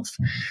yourself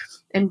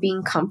and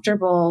being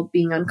comfortable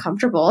being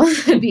uncomfortable,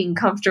 being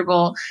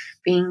comfortable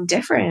being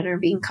different, or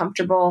being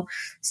comfortable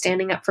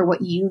standing up for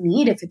what you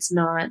need if it's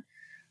not,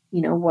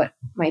 what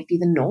might be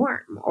the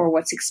norm or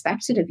what's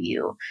expected of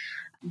you.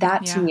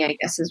 That to me, I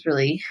guess, is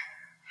really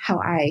how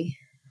I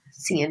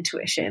see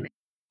intuition.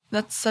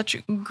 That's such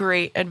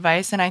great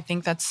advice. And I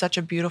think that's such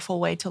a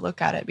beautiful way to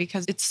look at it,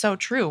 because it's so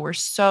true. We're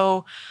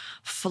so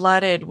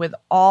flooded with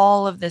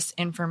all of this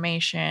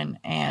information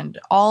and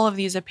all of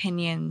these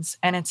opinions.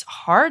 And it's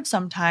hard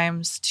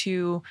sometimes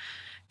to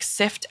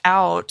sift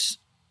out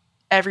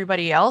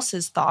everybody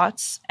else's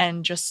thoughts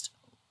and just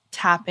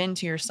tap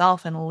into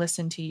yourself and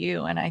listen to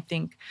you. And I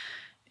think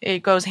it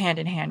goes hand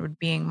in hand with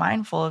being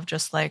mindful of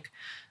just like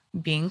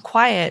being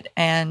quiet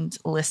and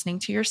listening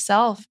to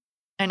yourself.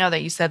 I know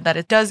that you said that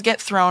it does get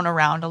thrown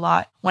around a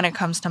lot when it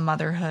comes to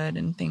motherhood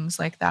and things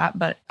like that.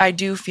 But I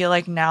do feel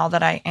like now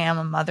that I am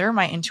a mother,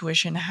 my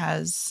intuition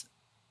has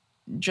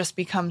just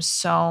become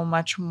so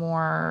much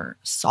more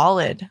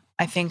solid.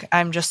 I think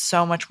I'm just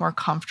so much more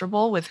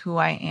comfortable with who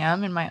I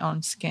am in my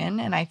own skin.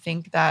 And I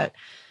think that,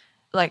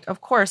 like,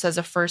 of course, as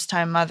a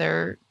first-time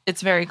mother,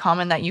 it's very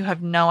common that you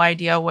have no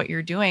idea what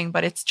you're doing,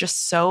 but it's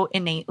just so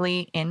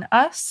innately in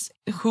us,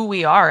 who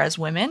we are as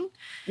women.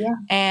 Yeah.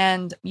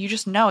 And you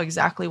just know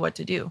exactly what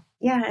to do.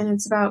 Yeah. And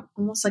it's about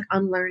almost like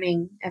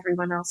unlearning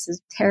everyone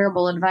else's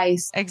terrible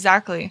advice.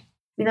 Exactly. I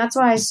mean, that's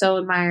why I so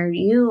admired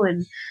you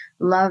and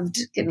loved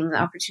getting the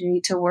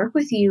opportunity to work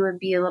with you and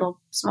be a little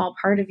small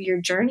part of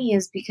your journey,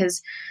 is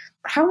because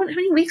how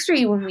many weeks were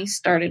you when we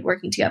started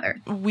working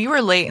together? We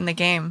were late in the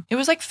game. It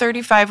was like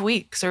 35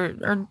 weeks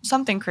or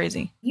something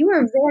crazy. You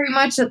were very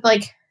much at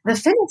like the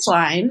finish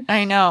line.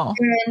 I know.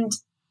 And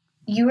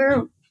you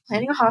were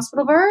planning a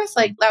hospital birth.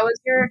 Like that was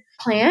your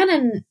plan.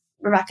 And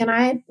Rebecca and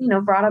I,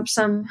 brought up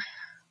some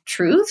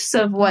truths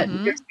of what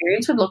your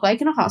experience would look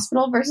like in a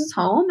hospital versus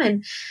home,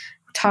 and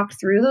talked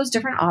through those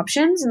different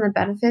options and the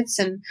benefits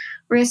and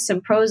risks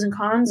and pros and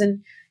cons.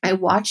 And I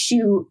watched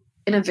you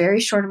in a very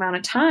short amount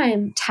of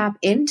time tap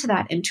into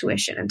that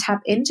intuition and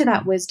tap into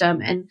that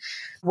wisdom and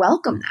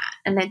welcome that.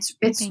 And it's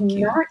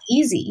not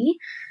easy.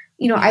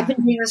 I've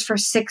been doing this for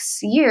 6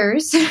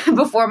 years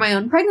before my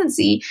own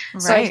pregnancy.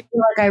 Right. So I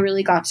feel like I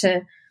really got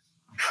to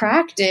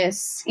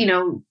practice,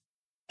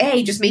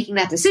 just making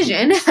that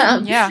decision.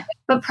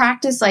 But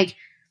practice like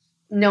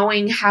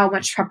knowing how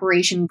much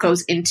preparation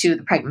goes into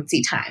the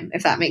pregnancy time,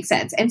 if that makes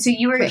sense. And so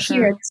you were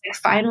here at this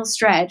final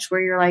stretch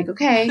where you're like,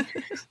 okay,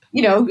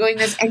 going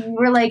this, and you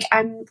were like,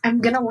 I'm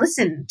going to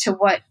listen to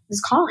what is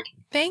calling.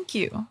 Thank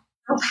you.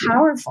 So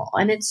powerful.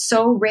 And it's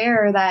so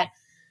rare that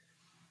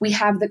we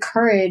have the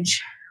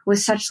courage with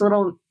such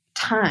little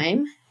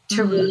time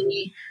to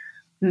really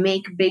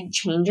make big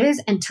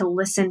changes and to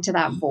listen to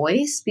that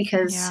voice,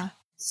 because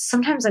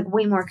sometimes like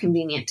way more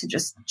convenient to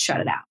just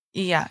shut it out.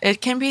 Yeah.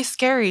 It can be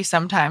scary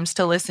sometimes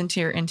to listen to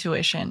your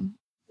intuition.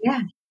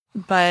 Yeah.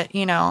 But,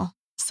 you know,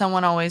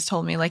 someone always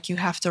told me like you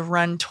have to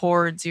run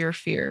towards your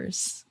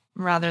fears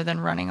rather than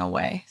running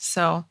away.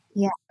 So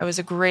it was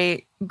a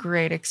great,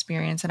 great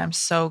experience. And I'm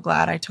so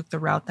glad I took the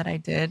route that I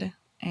did.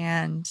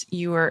 And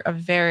you were a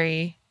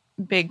very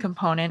big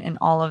component in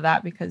all of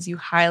that because you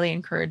highly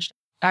encouraged.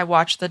 I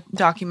watched the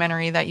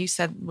documentary that you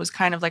said was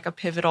kind of like a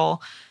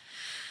pivotal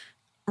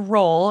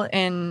role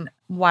in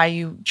why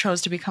you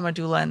chose to become a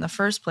doula in the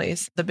first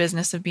place, The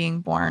Business of Being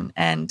Born.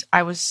 And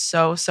I was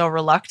so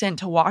reluctant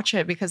to watch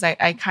it because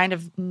I kind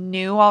of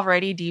knew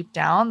already deep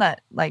down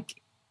that like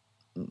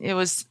it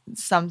was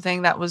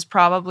something that was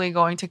probably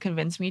going to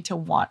convince me to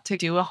want to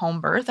do a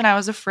home birth. And I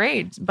was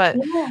afraid, but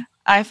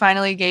I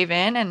finally gave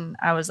in and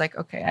I was like,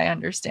 okay, I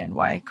understand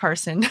why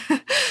Carson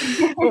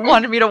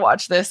wanted me to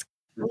watch this.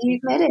 We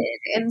committed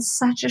in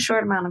such a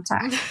short amount of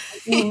time.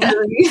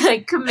 Really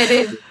like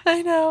committed.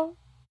 I know.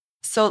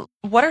 So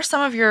what are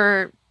some of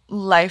your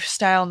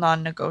lifestyle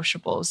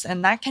non-negotiables?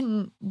 And that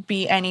can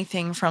be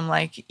anything from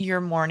like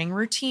your morning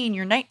routine,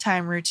 your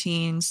nighttime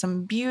routine,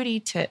 some beauty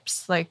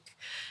tips, like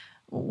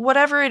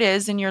whatever it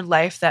is in your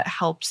life that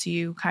helps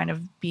you kind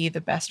of be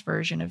the best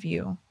version of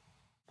you.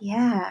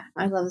 Yeah,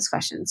 I love this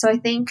question. So I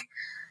think,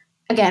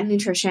 again,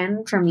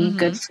 nutrition for me,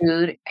 good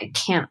food. I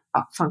can't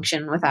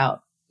function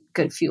without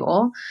good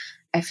fuel.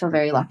 I feel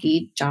very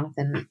lucky.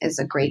 Jonathan is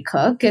a great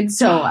cook. And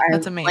so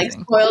I'm like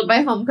spoiled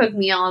by home cooked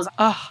meals.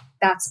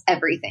 That's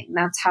everything.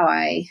 That's how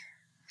I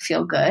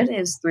feel good,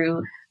 is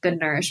through good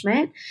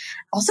nourishment.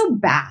 Also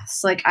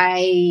baths. Like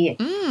I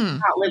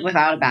cannot live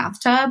without a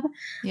bathtub.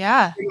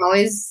 Yeah. I'm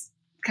always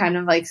kind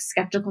of like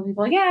skeptical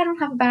people. Like, I don't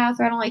have a bath,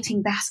 or I don't like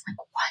taking baths. I'm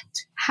like, what?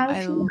 How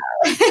do you know?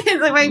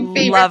 It's like my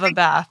favorite. Love a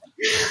bath.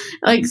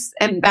 Like,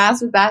 and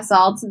baths with bath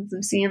salts and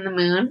some sea in the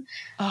moon.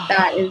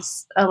 That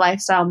is a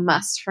lifestyle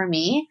must for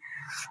me.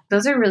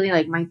 Those are really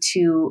like my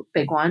two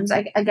big ones.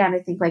 I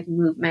think like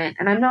movement,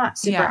 and I'm not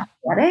super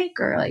athletic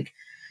or like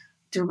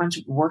do a bunch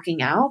of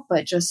working out,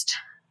 but just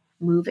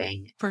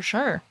moving for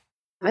sure.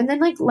 And then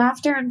like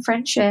laughter and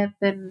friendship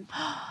and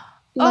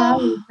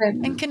love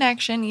and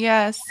connection.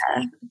 Yes.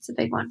 Yeah, it's a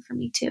big one for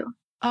me too.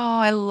 Oh,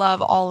 I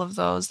love all of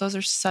those. Those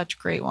are such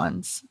great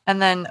ones.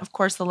 And then, of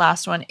course, the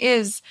last one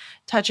is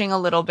touching a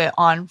little bit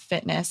on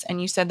fitness.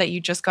 And you said that you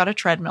just got a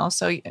treadmill.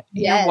 So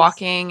you're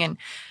walking, and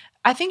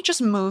I think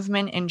just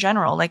movement in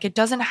general. Like it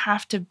doesn't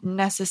have to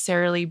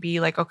necessarily be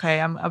like, okay,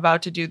 I'm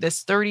about to do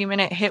this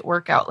 30-minute HIIT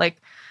workout. Like,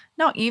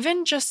 no,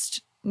 even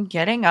just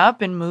getting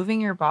up and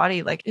moving your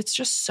body, like it's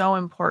just so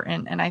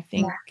important. And I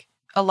think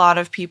a lot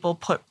of people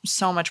put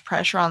so much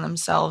pressure on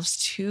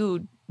themselves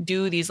to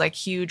do these like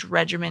huge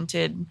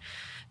regimented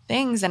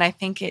things. And I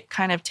think it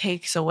kind of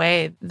takes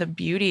away the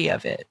beauty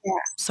of it. Yeah.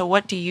 So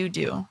what do you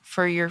do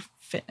for your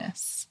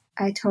fitness?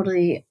 I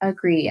totally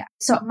agree.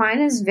 So mine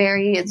is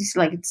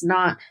it's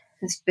not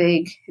this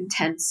big,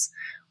 intense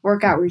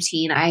workout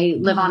routine. I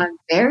live on a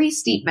very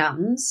steep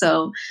mountain.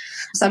 So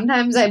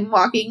sometimes I'm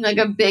walking like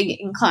a big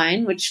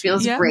incline, which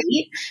feels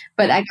great,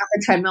 but I got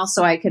the treadmill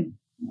so I could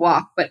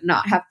walk, but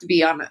not have to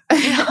be on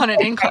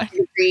an incline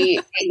degree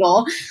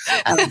angle.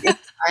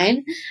 It's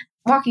fine.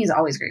 Walking is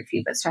always great for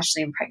you, but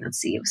especially in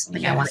pregnancy, it was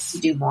something I wanted to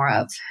do more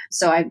of.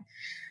 So I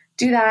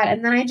do that.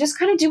 And then I just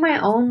kind of do my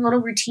own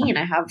little routine.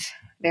 I have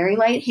very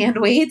light hand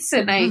weights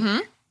and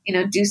I,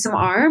 do some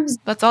arms.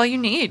 That's all you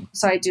need.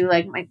 So I do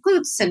like my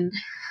glutes and,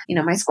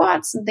 my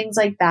squats and things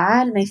like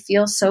that. And I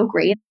feel so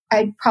great.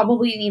 I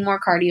probably need more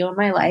cardio in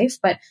my life,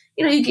 but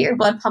you get your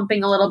blood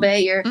pumping a little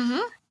bit. You're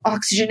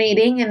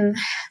oxygenating and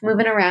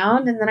moving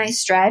around, and then I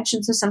stretch.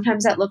 And so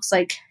sometimes that looks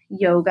like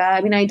yoga.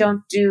 I mean, I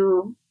don't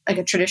do like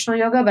a traditional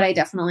yoga, but I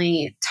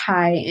definitely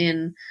tie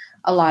in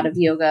a lot of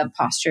yoga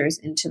postures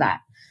into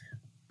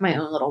my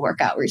own little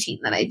workout routine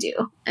that I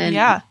do. And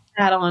that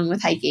along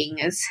with hiking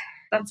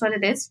that's what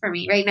it is for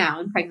me right now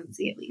in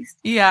pregnancy, at least.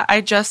 Yeah. I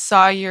just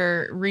saw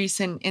your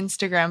recent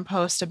Instagram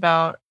post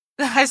about,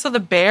 I saw the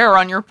bear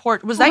on your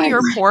porch. Was that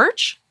your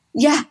porch?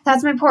 Yeah,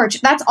 that's my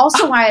porch. That's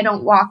also why I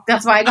don't walk.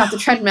 That's why I got the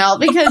treadmill,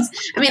 because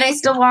I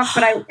still walk,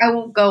 but I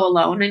won't go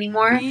alone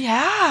anymore.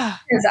 Yeah.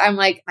 Because I'm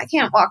like, I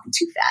can't walk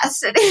too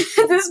fast at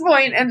this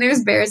point, and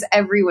there's bears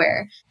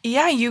everywhere.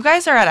 Yeah, you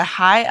guys are at a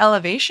high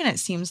elevation, it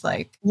seems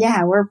like.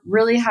 Yeah, we're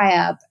really high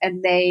up,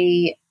 and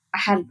I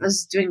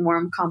was doing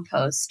worm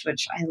compost,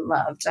 which I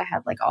loved. I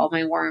had like all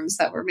my worms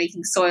that were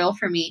making soil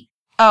for me.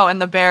 Oh,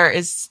 and the bear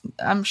is,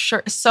 I'm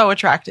sure, so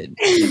attracted.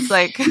 It's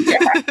like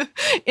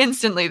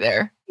instantly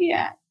there.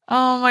 Yeah.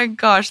 Oh my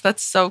gosh,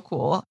 that's so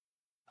cool.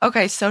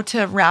 Okay, so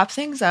to wrap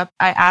things up,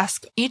 I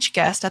ask each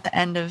guest at the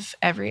end of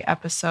every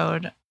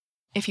episode,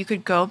 if you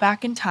could go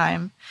back in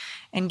time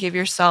and give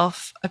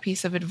yourself a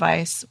piece of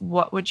advice,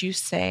 what would you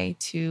say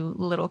to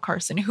little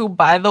Carson, who,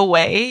 by the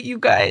way, you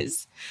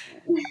guys,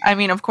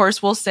 of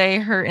course, we'll say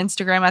her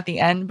Instagram at the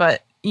end,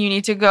 but you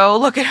need to go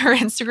look at her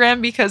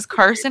Instagram, because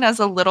Carson as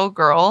a little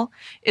girl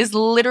is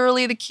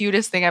literally the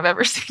cutest thing I've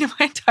ever seen in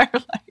my entire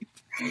life.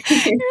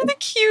 You're the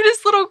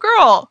cutest little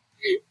girl.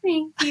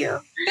 Thank you.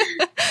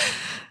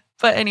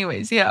 But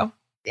anyways, yeah.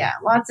 Yeah,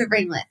 lots of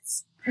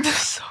ringlets.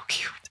 So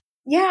cute.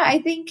 Yeah, I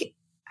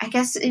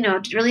guess,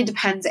 it really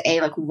depends,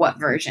 like what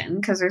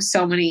version, because there's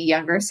so many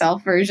younger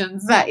self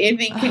versions that I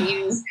think can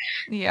use.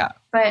 Yeah.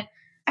 But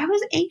I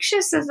was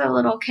anxious as a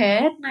little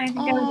kid, and I think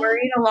I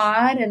worried a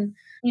lot. And,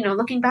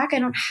 looking back, I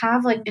don't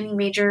have like any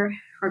major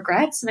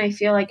regrets. And I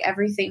feel like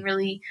everything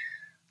really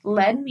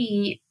led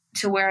me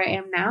to where I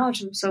am now,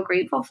 which I'm so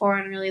grateful for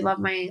and really love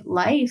my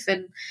life.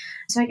 And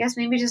so I guess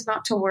maybe just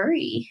not to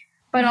worry,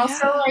 but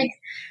also like,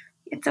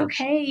 it's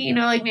okay,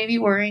 like maybe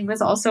worrying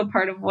was also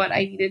part of what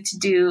I needed to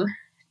do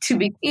to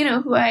be,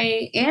 who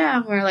I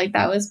am, or like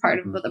that was part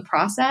of the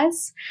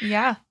process.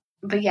 Yeah.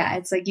 But yeah,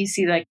 it's like you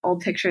see like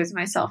old pictures of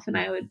myself and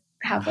I would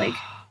have like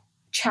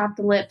chapped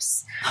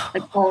lips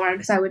like all around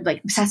because I would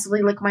like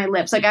obsessively lick my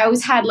lips. Like I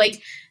always had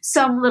like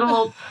some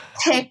little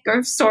tick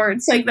of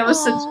sorts. Like that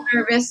was such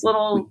nervous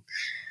little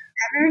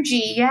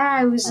energy. Yeah,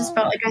 I was just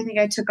felt like I think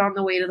I took on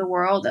the weight of the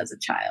world as a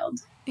child.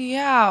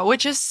 Yeah,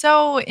 which is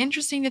so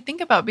interesting to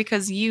think about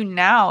because you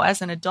now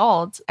as an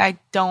adult, I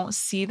don't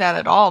see that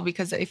at all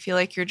because I feel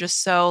like you're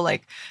just so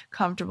like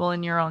comfortable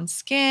in your own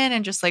skin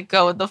and just like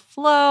go with the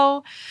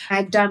flow.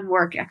 I've done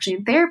work actually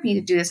in therapy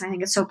to do this. And I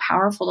think it's so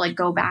powerful to like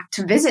go back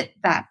to visit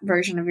that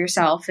version of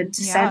yourself and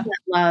to send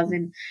that love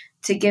and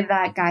to give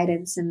that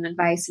guidance and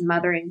advice and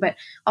mothering. But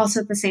also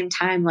at the same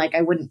time, like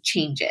I wouldn't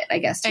change it, I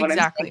guess.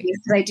 Exactly.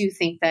 Because I do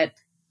think that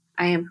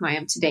I am who I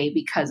am today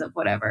because of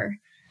whatever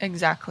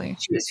exactly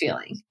she was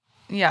feeling.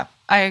 Yeah,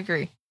 I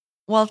agree.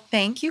 Well,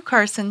 thank you,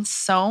 Carson,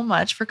 so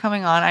much for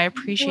coming on. I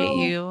appreciate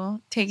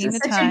you taking the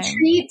time. It's such a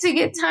treat to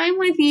get time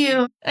with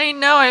you. I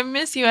know, I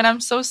miss you, and I'm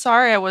so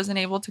sorry I wasn't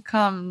able to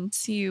come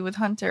see you with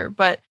Hunter.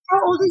 But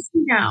how old is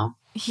he now?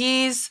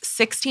 He's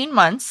 16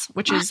 months,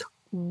 which is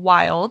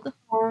wild.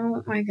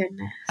 Oh my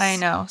goodness. I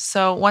know.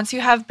 So once you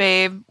have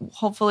Babe,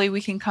 hopefully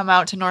we can come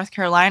out to North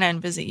Carolina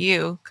and visit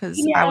you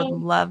because I would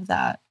love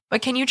that.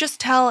 But can you just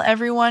tell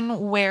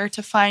everyone where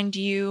to find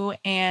you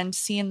and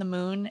Seeing the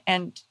Moon?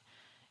 And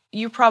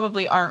you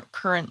probably aren't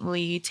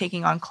currently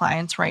taking on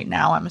clients right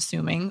now, I'm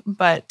assuming.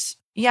 But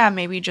yeah,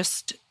 maybe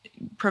just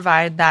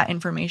provide that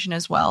information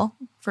as well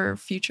for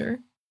future.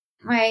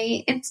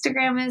 My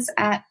Instagram is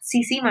at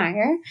CC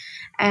Meyer,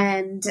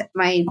 and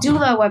my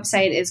doula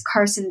website is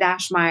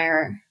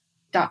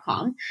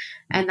carson-meyer.com.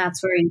 And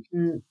that's where you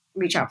can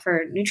reach out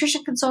for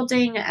nutrition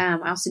consulting. I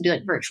also do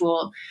like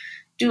virtual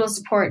doula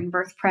support and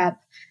birth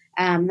prep.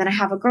 Then I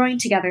have a Growing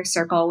Together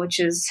Circle, which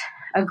is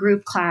a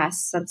group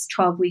class that's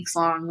 12 weeks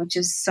long, which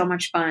is so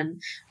much fun.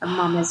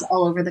 Mamas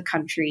all over the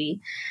country.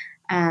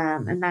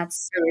 And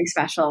that's really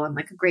special and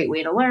like a great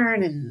way to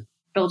learn and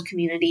build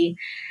community.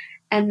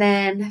 And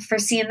then for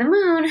Seeing the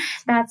Moon,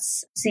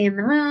 that's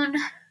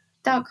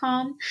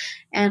seeingthemoon.com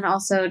and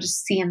also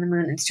just Seeing the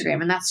Moon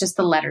Instagram. And that's just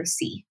the letter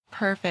C.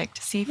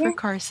 Perfect. C for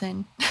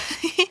Carson.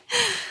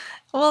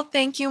 Well,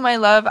 thank you, my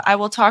love. I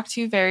will talk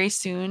to you very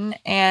soon.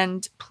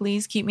 And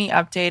please keep me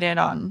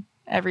updated on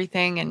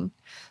everything and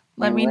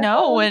let me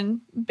know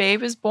when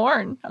Babe is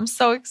born. I'm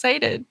so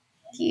excited.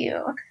 Thank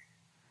you.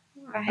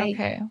 Bye.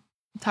 Okay.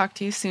 Talk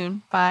to you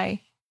soon.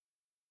 Bye.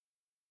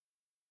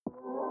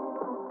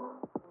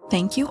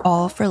 Thank you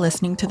all for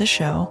listening to the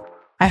show.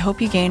 I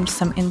hope you gained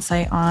some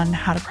insight on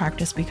how to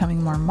practice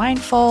becoming more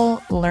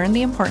mindful, learn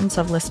the importance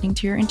of listening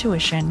to your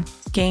intuition,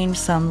 gained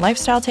some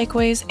lifestyle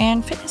takeaways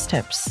and fitness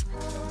tips.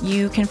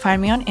 You can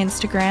find me on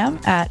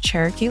Instagram at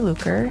Cherokee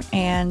Luker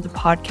and the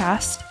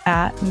podcast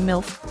at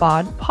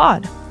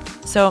MILFBodPod.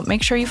 So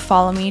make sure you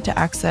follow me to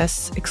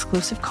access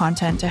exclusive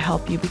content to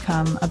help you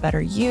become a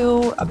better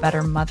you, a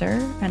better mother,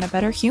 and a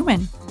better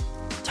human.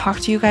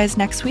 Talk to you guys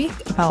next week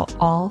about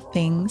all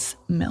things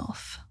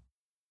MILF.